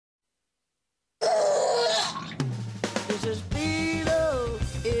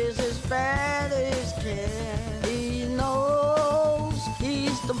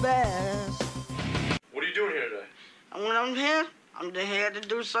I'm here. I'm just here to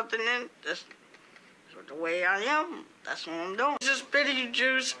do something in this. The way I am, that's what I'm doing. This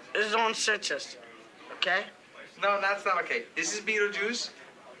Beetlejuice is on citrus, okay? No, that's not okay. This is Beetlejuice.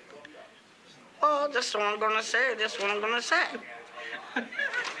 Well, that's what I'm gonna say. That's what I'm gonna say.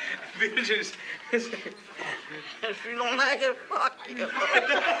 Beetlejuice. If you don't like it, fuck you.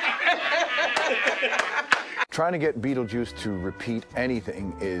 Trying to get Beetlejuice to repeat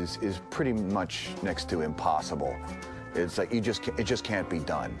anything is pretty much next to impossible. It's like it just can't be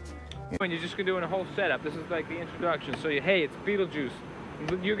done. When you're just doing a whole setup, this is like the introduction. So hey, it's Beetlejuice.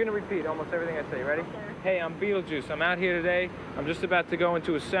 You're gonna repeat almost everything I say. Ready? Hey, I'm Beetlejuice. I'm out here today. I'm just about to go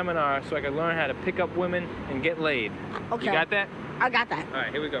into a seminar so I can learn how to pick up women and get laid. Okay. You got that? I got that. All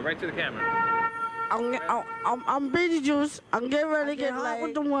right, here we go. Right to the camera. I'm Beetlejuice. I'm getting ready to get hot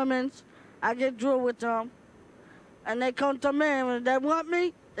with the women. I get drunk with them. And they come to me. And when they want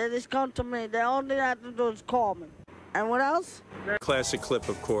me, they just come to me. The only thing I have to do is call me. And what else? Classic clip,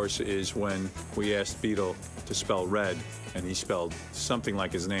 of course, is when we asked Beetle to spell red, and he spelled something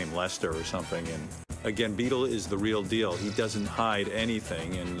like his name, Lester or something. And again, Beetle is the real deal. He doesn't hide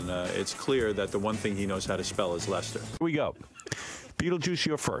anything, and it's clear that the one thing he knows how to spell is Lester. Here we go. Beetlejuice,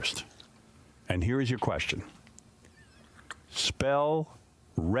 you're first. And here is your question. Spell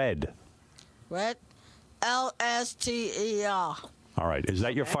red. Red? L-S-T-E-R. All right. Is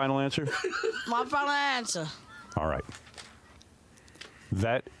that your final answer? My final answer. All right.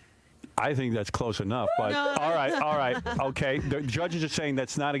 I think that's close enough, but No. all right, okay. The judges are saying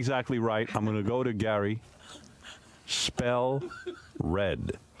that's not exactly right. I'm going to go to Gary. Spell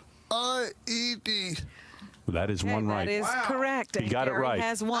red. R-E-D. That is one right. That is correct. You got it Gary right.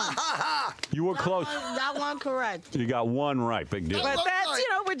 has one. You were close. That one correct. You got one right. Big deal. But that's,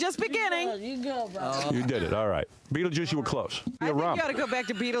 we're just beginning. You go, bro. You did it. All right. Beetlejuice, you were close. I You're think wrong. you got to go back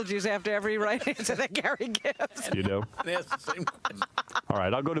to Beetlejuice after every right answer that Gary gives. You do? That's the same question. All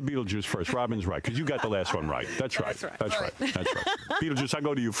right, I'll go to Beetlejuice first. Robin's right, because you got the last one right. That's right. That's right. That's right. Beetlejuice, I'll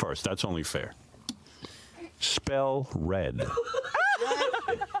go to you first. That's only fair. Spell red.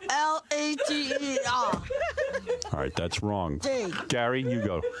 L-E-T-E-R. All right, that's wrong. D. Gary, you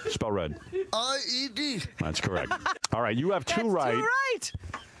go. Spell red. R-E-D. That's correct. All right, you have two right. Two right.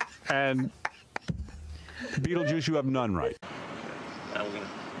 And Beetlejuice, you have none right. Now we're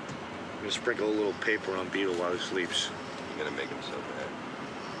gonna sprinkle a little paper on Beetle while he sleeps. You're gonna make him so bad.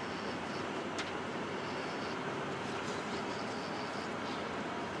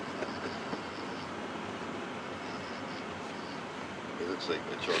 He looks like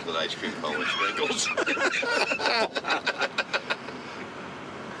a chocolate ice cream cone with sprinkles.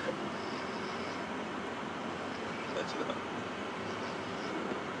 That's enough.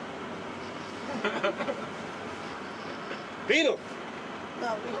 Beetle! No,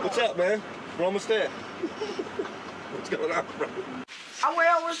 What's up, man? We're almost there. What's going on, bro? I weigh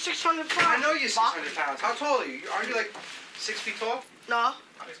over 600 pounds. I know you're 600 pounds. How tall are you? Aren't you like 6 feet tall? No.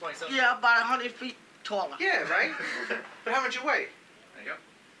 Yeah, about 100 feet taller. Yeah, right? But how much you weigh? There you go.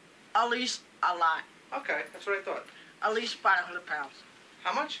 At least a lot. Okay, that's what I thought. At least about 100 pounds.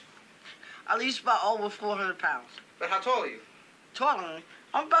 How much? At least about over 400 pounds. But how tall are you? Taller than me.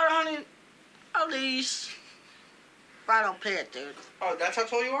 I'm about 100, at least. I don't pay it, dude. Oh, that's how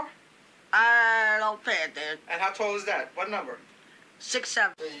tall you are? I don't pay it, dude. And how tall is that? What number?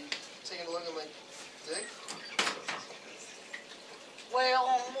 6'7". Taking a look at my dick?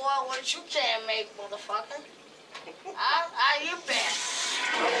 Well, more what you can make, motherfucker. You bet.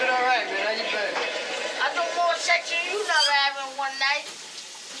 I'm doing all right, man. How you been? I do more sex than you never have in one night.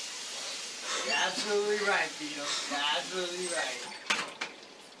 You're absolutely right, Beetle. You're absolutely right.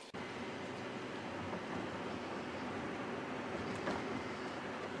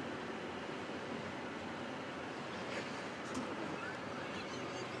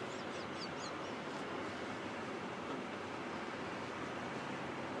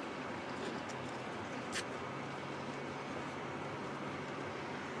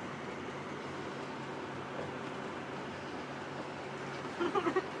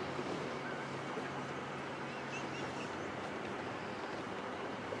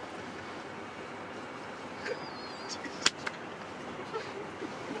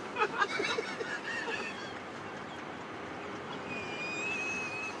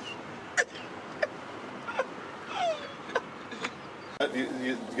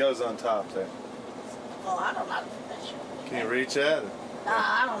 It goes on top there. Oh, I don't know how to put that shit. Can you reach that? Nah,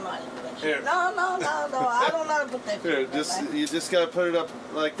 I don't know how to put that shit. Here. No. I don't know how to put that Here, shit. you just gotta put it up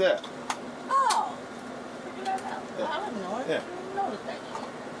like that. Oh. Look at that now. Yeah. I didn't know it. Yeah. I didn't know that shit.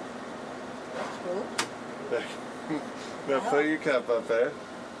 That's cool. Now put your cup up there.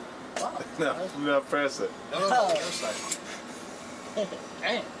 No, do not press it. No, the other side.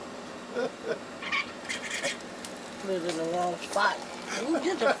 Damn. Put it in the wrong spot. Who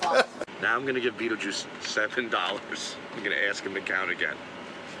did the fuck? Now I'm gonna give Beetlejuice $7. I'm gonna ask him to count again.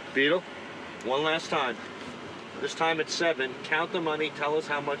 Beetle, one last time. This time it's 7. Count the money. Tell us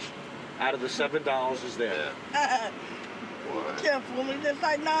how much out of the $7 is there. Careful, that's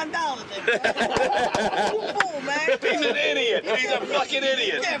like $9. You fool, man. He's an idiot. He's a fucking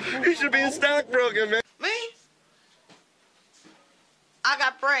idiot. He should be a stockbroker, man. Me? I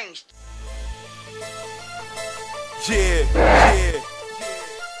got brains. Yeah, yeah.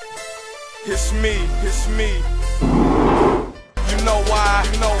 It's me, it's me. You know why?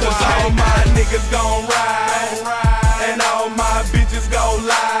 Cause all my niggas gon' ride, and all my bitches gon'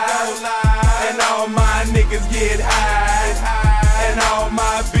 lie, and all my niggas get high, and all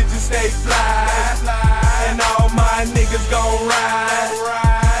my bitches stay fly, and all my niggas gon'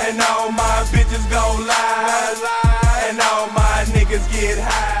 ride, and all my bitches gon' lie, and all my niggas get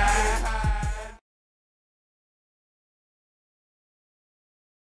high.